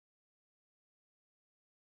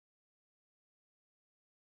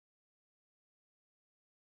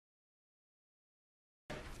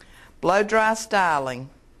Blow dry styling.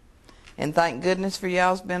 And thank goodness for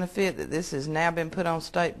y'all's benefit that this has now been put on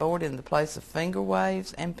state board in the place of finger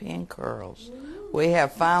waves and pin curls. We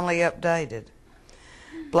have finally updated.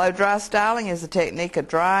 Blow dry styling is a technique of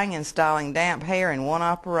drying and styling damp hair in one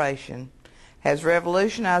operation. Has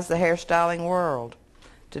revolutionized the hairstyling world.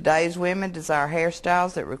 Today's women desire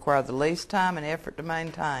hairstyles that require the least time and effort to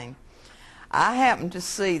maintain. I happened to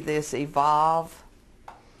see this evolve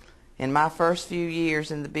in my first few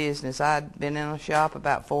years in the business. I'd been in a shop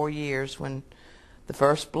about 4 years when the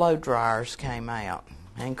first blow dryers came out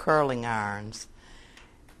and curling irons.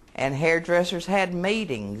 And hairdressers had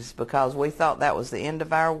meetings because we thought that was the end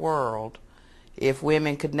of our world. If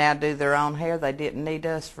women could now do their own hair, they didn't need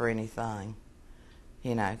us for anything.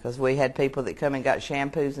 You know, because we had people that come and got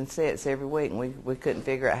shampoos and sets every week, and we couldn't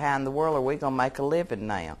figure out how in the world are we going to make a living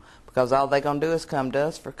now, because all they're going to do is come to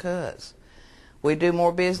us for cuts. We do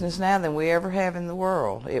more business now than we ever have in the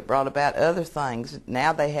world. It brought about other things.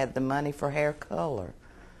 Now they had the money for hair color,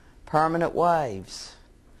 permanent waves,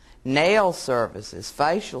 nail services,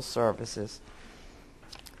 facial services.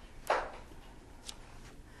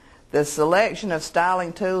 The selection of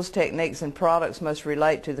styling tools, techniques, and products must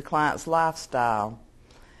relate to the client's lifestyle.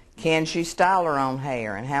 Can she style her own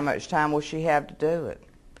hair, and how much time will she have to do it?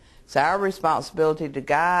 It's our responsibility to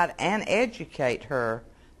guide and educate her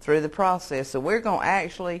through the process. So we're going to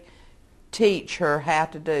actually teach her how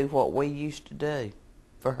to do what we used to do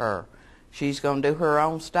for her. She's going to do her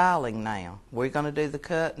own styling now. We're going to do the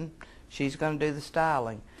cutting. She's going to do the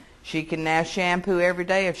styling. She can now shampoo every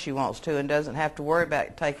day if she wants to and doesn't have to worry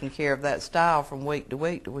about taking care of that style from week to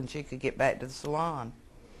week to when she could get back to the salon.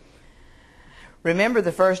 Remember,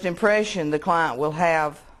 the first impression the client will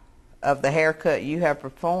have of the haircut you have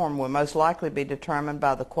performed will most likely be determined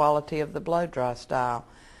by the quality of the blow dry style.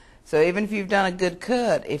 So even if you've done a good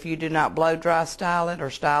cut, if you do not blow dry style it or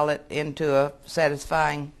style it into a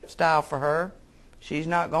satisfying style for her, she's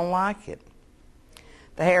not going to like it.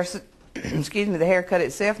 The haircut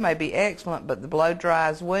itself may be excellent, but the blow dry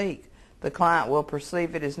is weak. The client will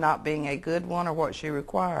perceive it as not being a good one or what she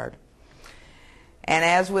required. And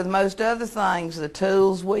as with most other things, the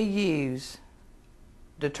tools we use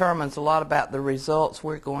determines a lot about the results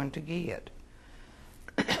we're going to get.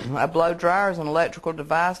 A blow dryer is an electrical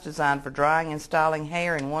device designed for drying and styling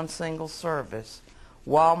hair in one single service.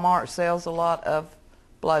 Walmart sells a lot of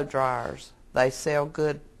blow dryers. They sell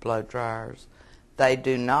good blow dryers. They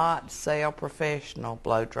do not sell professional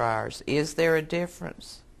blow dryers. Is there a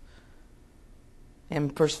difference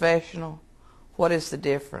in professional? What is the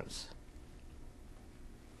difference?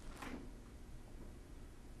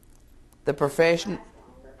 The professional,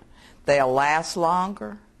 they'll last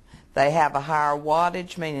longer. They have a higher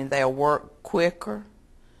wattage, meaning they'll work quicker.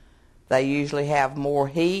 They usually have more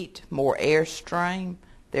heat, more airstream,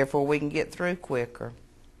 therefore we can get through quicker.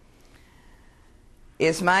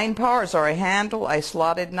 Its main parts are a handle, a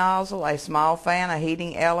slotted nozzle, a small fan, a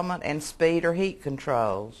heating element, and speed or heat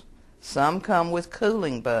controls. Some come with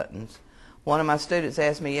cooling buttons. One of my students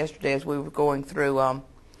asked me yesterday as we were going through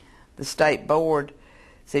the state board,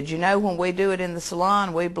 said, you know, when we do it in the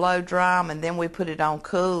salon, we blow dry them and then we put it on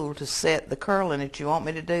cool to set the curl in it. You want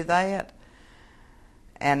me to do that?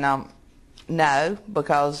 And no,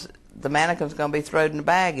 because the mannequin's going to be thrown in a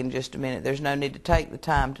bag in just a minute. There's no need to take the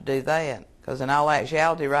time to do that. Because in all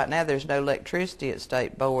actuality, right now, there's no electricity at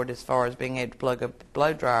state board as far as being able to plug up a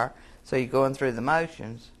blow dryer, so you're going through the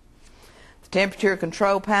motions. The temperature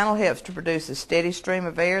control panel helps to produce a steady stream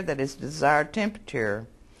of air that is desired temperature.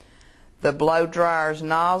 The blow dryer's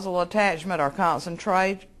nozzle attachment or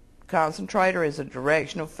concentrator is a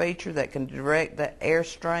directional feature that can direct the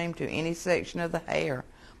airstream to any section of the hair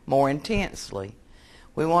more intensely.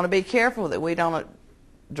 We want to be careful that we don't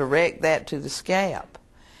direct that to the scalp.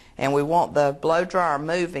 And we want the blow dryer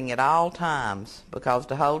moving at all times, because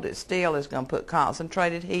to hold it still is going to put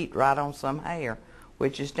concentrated heat right on some hair,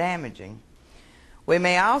 which is damaging. We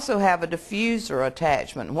may also have a diffuser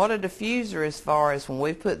attachment. And what a diffuser is for is when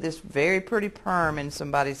we put this very pretty perm in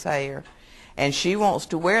somebody's hair and she wants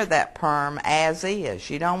to wear that perm as is.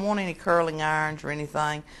 She don't want any curling irons or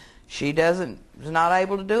anything. She is not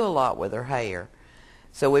able to do a lot with her hair.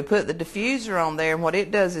 So we put the diffuser on there, and what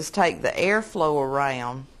it does is take the airflow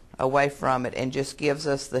around away from it and just gives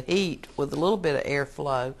us the heat with a little bit of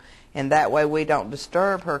airflow, and that way we don't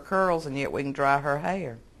disturb her curls and yet we can dry her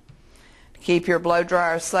hair. To keep your blow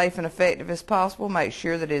dryer as safe and effective as possible, make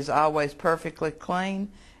sure that it is always perfectly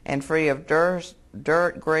clean and free of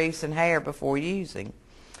dirt, grease, and hair before using.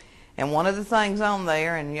 And one of the things on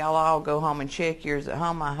there, and y'all all go home and check yours at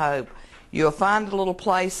home, I hope, you'll find a little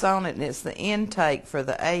place on it, and it's the intake for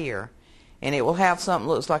the air. and it will have something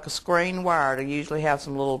that looks like a screen wire. It'll usually have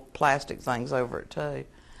some little plastic things over it too.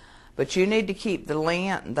 But you need to keep the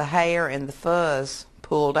lint, the hair, and the fuzz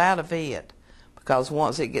pulled out of it, because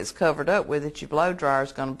once it gets covered up with it, your blow dryer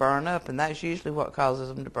is going to burn up, and that's usually what causes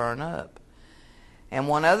them to burn up. And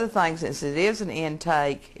one other thing, since it is an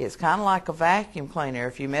intake, it's kind of like a vacuum cleaner.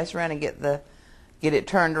 If you mess around and get it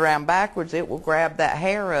turned around backwards, it will grab that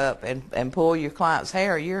hair up and pull your client's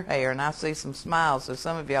hair or your hair. And I see some smiles, so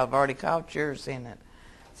some of y'all have already caught yours in it.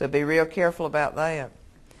 So be real careful about that.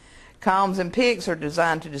 Combs and picks are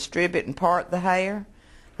designed to distribute and part the hair.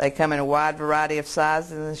 They come in a wide variety of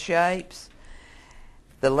sizes and shapes.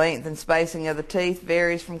 The length and spacing of the teeth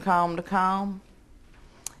varies from comb to comb.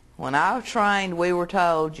 When I was trained, we were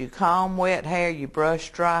told you comb wet hair, you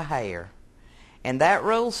brush dry hair. And that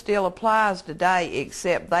rule still applies today,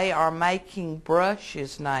 except they are making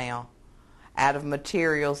brushes now out of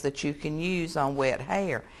materials that you can use on wet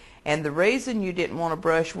hair. And the reason you didn't want to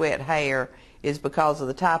brush wet hair is because of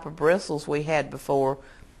the type of bristles we had before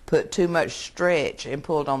put too much stretch and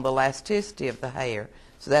pulled on the elasticity of the hair.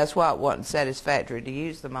 So that's why it wasn't satisfactory to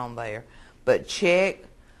use them on there. But check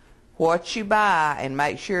what you buy and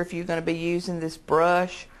make sure if you're going to be using this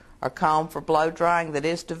brush or comb for blow drying that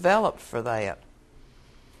it's developed for that.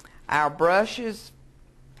 Our brushes,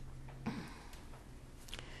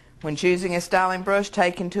 when choosing a styling brush,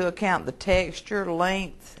 take into account the texture,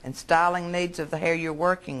 length, and styling needs of the hair you're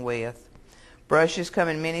working with. Brushes come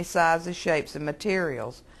in many sizes, shapes, and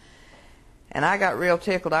materials. And I got real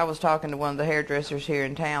tickled. I was talking to one of the hairdressers here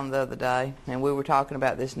in town the other day, and we were talking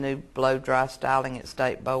about this new blow-dry styling at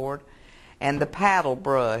State Board and the paddle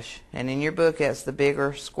brush. And in your book, that's the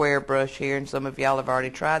bigger square brush here, and some of y'all have already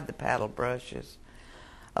tried the paddle brushes.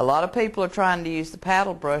 A lot of people are trying to use the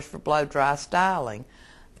paddle brush for blow-dry styling.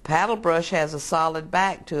 The paddle brush has a solid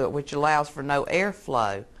back to it, which allows for no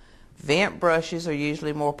airflow. Vent brushes are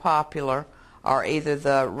usually more popular, or either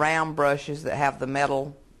the round brushes that have the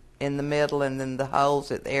metal in the middle and then the holes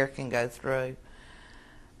that the air can go through.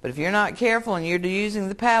 But if you're not careful and you're using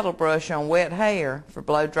the paddle brush on wet hair for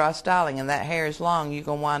blow-dry styling and that hair is long, you're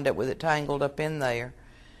going to wind up with it tangled up in there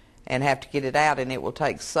and have to get it out, and it will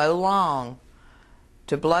take so long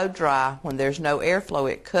to blow dry when there's no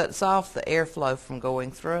airflow. It cuts off the airflow from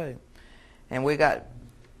going through. And we got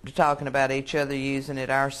to talking about each other using it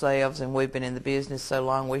ourselves, and we've been in the business so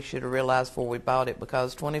long we should have realized before we bought it,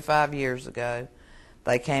 because 25 years ago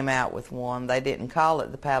they came out with one. They didn't call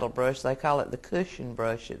it the paddle brush, they call it the cushion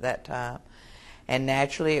brush at that time. And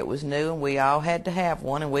naturally it was new, and we all had to have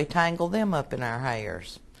one, and we tangled them up in our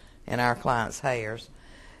hairs, in our clients' hairs.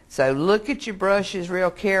 So look at your brushes real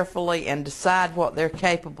carefully and decide what they're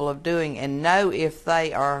capable of doing, and know if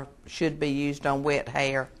they should be used on wet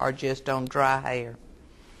hair or just on dry hair.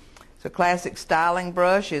 So classic styling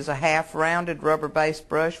brush is a half-rounded rubber-based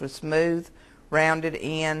brush with smooth,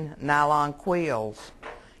 rounded-end nylon quills.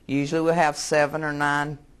 Usually we'll have 7 or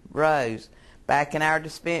 9 rows. Back in our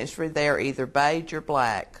dispensary, they are either beige or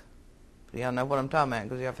black. Y'all know what I'm talking about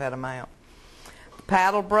because y'all have had them out.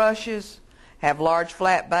 Paddle brushes have large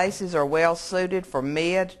flat bases, are well suited for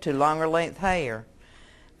mid to longer length hair.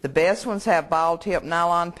 The best ones have ball tip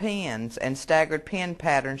nylon pins and staggered pin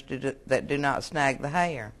patterns that do not snag the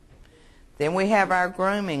hair. Then we have our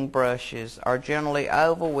grooming brushes, are generally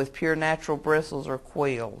oval with pure natural bristles or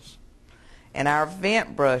quills. And our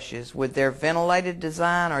vent brushes, with their ventilated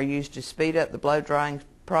design, are used to speed up the blow drying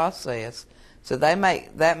process. So that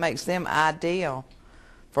makes them ideal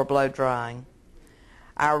for blow drying.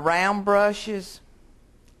 Our round brushes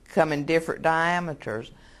come in different diameters.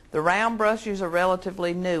 The round brushes are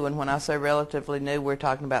relatively new, and when I say relatively new, we're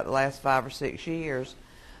talking about the last 5 or 6 years.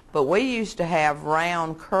 But we used to have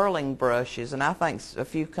round curling brushes, and I think a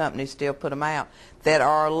few companies still put them out, that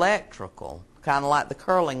are electrical, kind of like the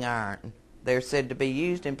curling iron. They're said to be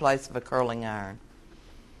used in place of a curling iron.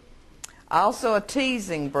 Also a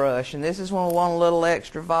teasing brush, and this is when we want a little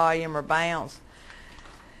extra volume or bounce.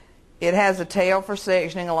 It has a tail for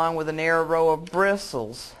sectioning along with a narrow row of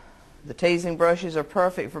bristles. The teasing brushes are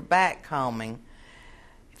perfect for back combing.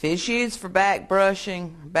 If it's used for back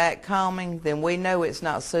brushing, back combing, then we know it's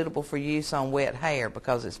not suitable for use on wet hair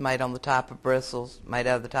because it's made on the type of bristles, made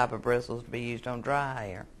out of the type of bristles to be used on dry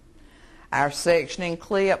hair. Our sectioning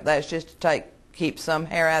clip, that's just to keep some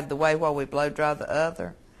hair out of the way while we blow dry the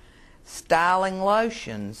other. Styling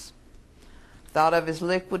lotions, thought of as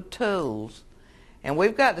liquid tools. And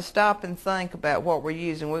we've got to stop and think about what we're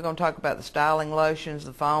using. We're going to talk about the styling lotions,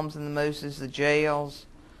 the foams and the mousses, the gels,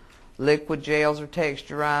 liquid gels or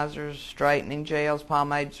texturizers, straightening gels,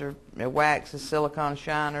 pomades or waxes, silicone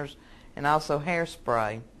shiners, and also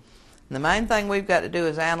hairspray. And the main thing we've got to do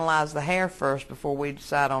is analyze the hair first before we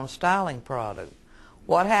decide on a styling product.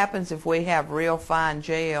 What happens if we have real fine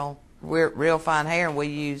gel, real fine hair, and we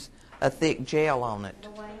use a thick gel on it?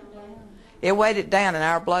 It weighs it down, and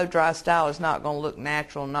our blow dry style is not going to look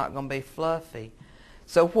natural, not going to be fluffy.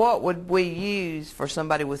 So what would we use for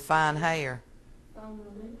somebody with fine hair?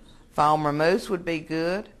 Foam or mousse would be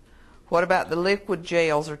good. What about the liquid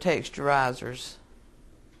gels or texturizers?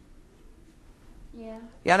 Yeah.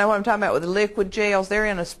 Y'all know what I'm talking about with the liquid gels? They're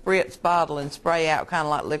in a spritz bottle and spray out kind of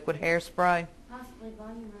like liquid hairspray. Possibly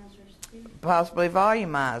volumizers too. Possibly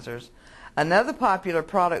volumizers. Another popular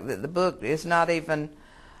product that the book is not even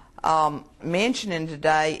mentioning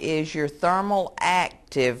today is your thermal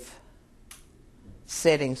active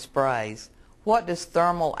setting sprays. What does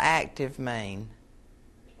thermal active mean?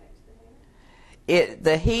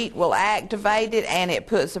 The heat will activate it, and it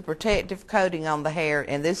puts a protective coating on the hair,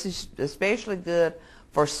 and this is especially good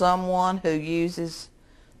for someone who uses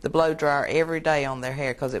the blow dryer every day on their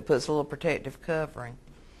hair because it puts a little protective covering.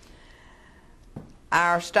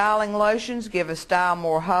 Our styling lotions give a style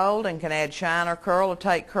more hold and can add shine or curl or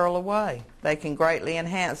take curl away. They can greatly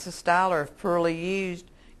enhance the style, or if poorly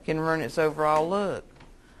used, can ruin its overall look.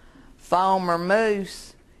 Foam or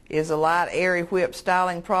mousse is a light, airy whip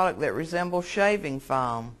styling product that resembles shaving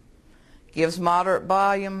foam. Gives moderate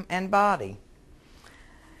volume and body.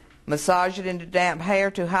 Massage it into damp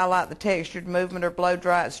hair to highlight the textured movement, or blow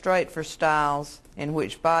dry it straight for styles in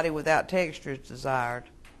which body without texture is desired.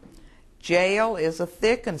 Gel is a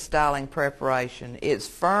thickened styling preparation. It's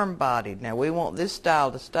firm-bodied. Now, we want this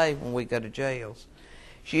style to stay when we go to gels.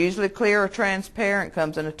 It's usually clear or transparent,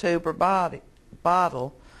 comes in a tube or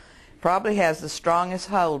bottle. Probably has the strongest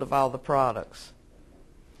hold of all the products.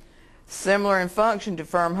 Similar in function to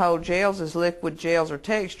firm hold gels as liquid gels or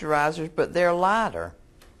texturizers, but they're lighter.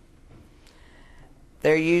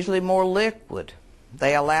 They're usually more liquid.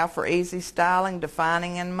 They allow for easy styling,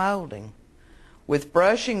 defining, and molding. With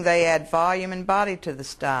brushing, they add volume and body to the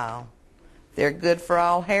style. They're good for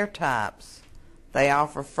all hair types. They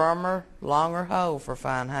offer firmer, longer hold for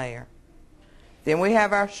fine hair. Then we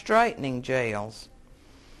have our straightening gels.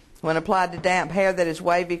 When applied to damp hair that is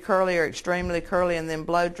wavy, curly, or extremely curly and then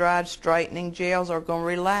blow dried, straightening gels are going to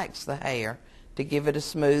relax the hair to give it a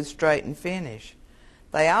smooth, straightened finish.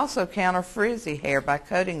 They also counter frizzy hair by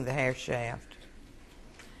coating the hair shaft.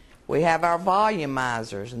 We have our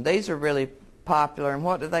volumizers, and these are really popular. And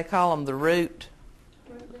what do they call them? The root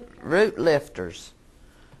lifters.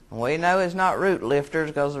 We know it's not root lifters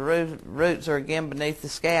because the roots are again beneath the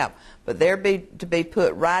scalp, but they're to be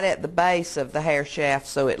put right at the base of the hair shaft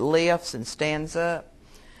so it lifts and stands up.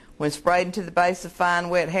 When sprayed into the base of fine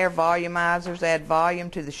wet hair, volumizers add volume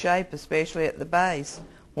to the shape, especially at the base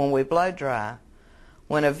when we blow dry.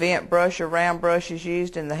 When a vent brush or round brush is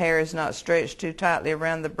used and the hair is not stretched too tightly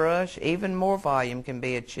around the brush, even more volume can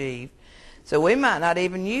be achieved. So we might not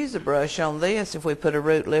even use a brush on this. If we put a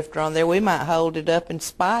root lifter on there, we might hold it up and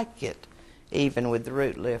spike it, even with the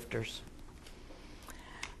root lifters.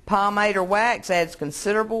 Pomade or wax adds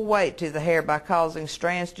considerable weight to the hair by causing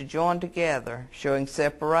strands to join together, showing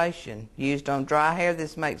separation. Used on dry hair,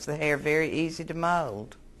 this makes the hair very easy to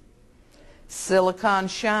mold. Silicone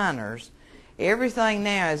shiners. Everything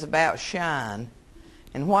now is about shine.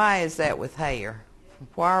 And why is that with hair?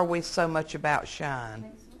 Why are we so much about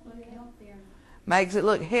shine? Makes it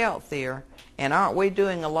look healthier. And aren't we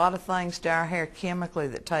doing a lot of things to our hair chemically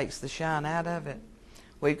that takes the shine out of it?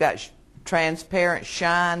 We've got transparent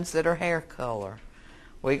shines that are hair color.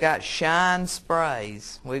 We've got shine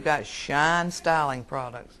sprays. We've got shine styling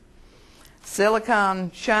products.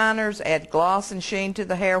 Silicone shiners add gloss and sheen to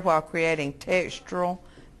the hair while creating textural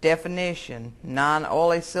definition.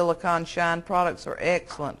 Non-oily silicone shine products are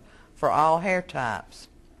excellent for all hair types.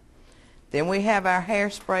 Then we have our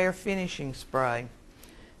hairspray or finishing spray.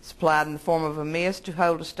 It's applied in the form of a mist to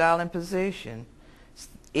hold a style in position.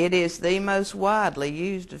 It is the most widely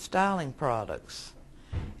used of styling products.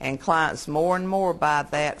 And clients more and more buy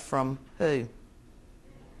that from who?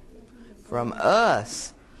 From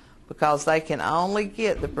us. Because they can only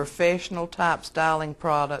get the professional type styling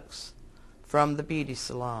products from the beauty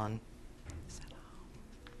salon.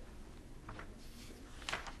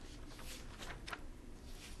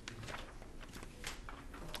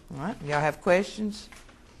 All right, y'all have questions?